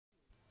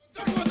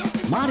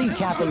Monty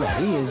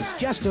Capoletti is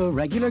just a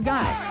regular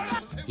guy.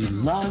 He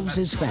loves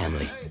his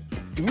family,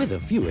 with a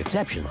few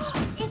exceptions.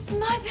 It's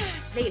Mother.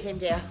 Leave him,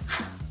 dear.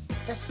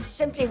 Just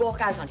simply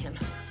walk out on him.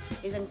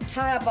 His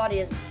entire body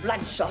is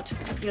bloodshot.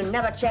 He'll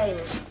never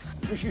change.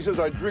 She says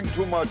I drink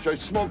too much, I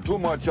smoke too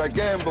much, I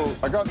gamble.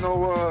 I got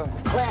no,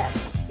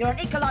 Class. You're an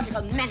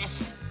ecological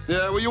menace.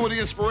 Yeah, well, you were the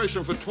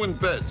inspiration for twin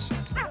beds.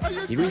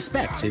 He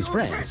respects his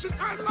friends,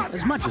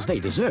 as much as they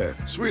deserve.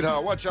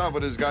 Sweetheart, watch out for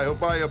this guy. He'll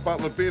buy you a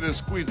bottle of beer and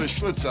squeeze the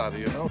schlitz out of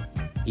you, know?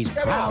 He's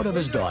proud of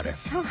his daughter.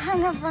 So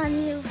hung up on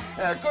you.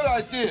 Yeah, good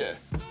idea.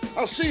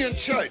 I'll see you in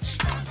church.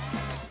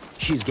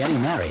 She's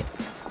getting married.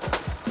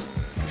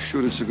 You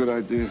sure this is a good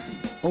idea?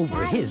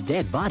 Over his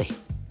dead body.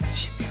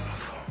 She's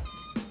beautiful.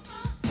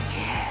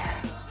 Yeah.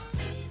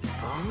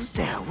 Who's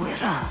there with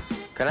her?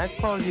 Can I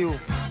call you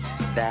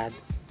Dad?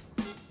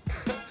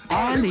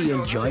 And he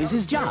enjoys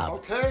his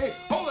job, Okay,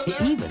 hold it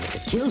there. even if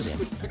it kills him.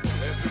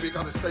 We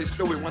gotta stay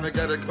still. We want to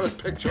get a good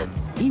picture.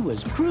 He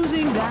was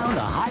cruising down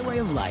the highway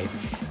of life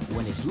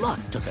when his luck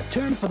took a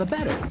turn for the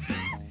better.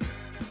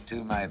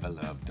 To my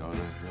beloved daughter,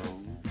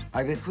 Rose,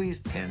 I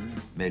bequeath $10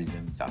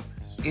 million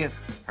if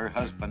her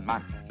husband,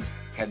 Monty,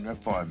 can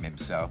reform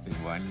himself in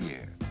 1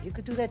 year. You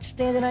could do that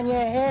standing on your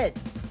head.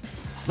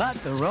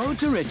 But the road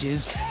to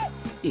riches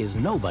is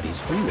nobody's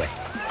freeway.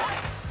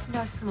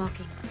 No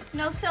smoking.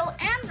 No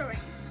philandering.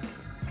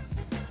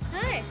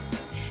 Hey.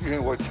 Yeah,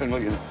 what, 10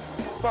 million?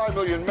 5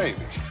 million,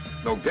 maybe.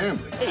 No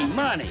gambling. Hey,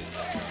 money.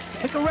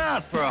 Look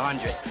around for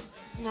 100.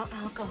 No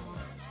alcohol.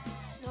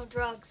 No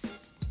drugs.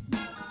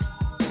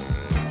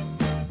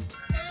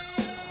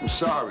 I'm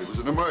sorry, it was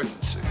an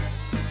emergency.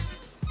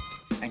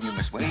 And you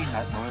must weigh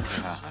not more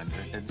than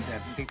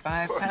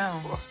 175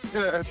 pounds.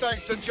 Yeah,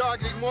 thanks to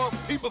jogging, more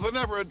people than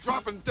ever are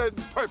dropping dead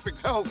in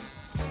perfect health.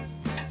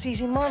 It's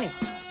easy money.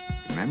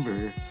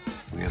 Remember,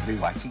 we'll be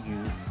watching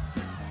you.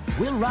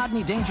 Will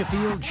Rodney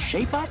Dangerfield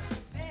shape up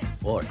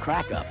or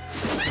crack up?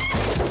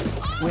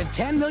 With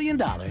 $10 million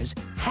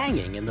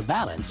hanging in the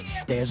balance,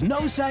 there's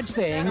no such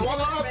thing Hey,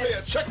 hold on up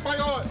here. Check my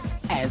oil.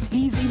 as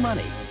easy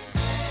money.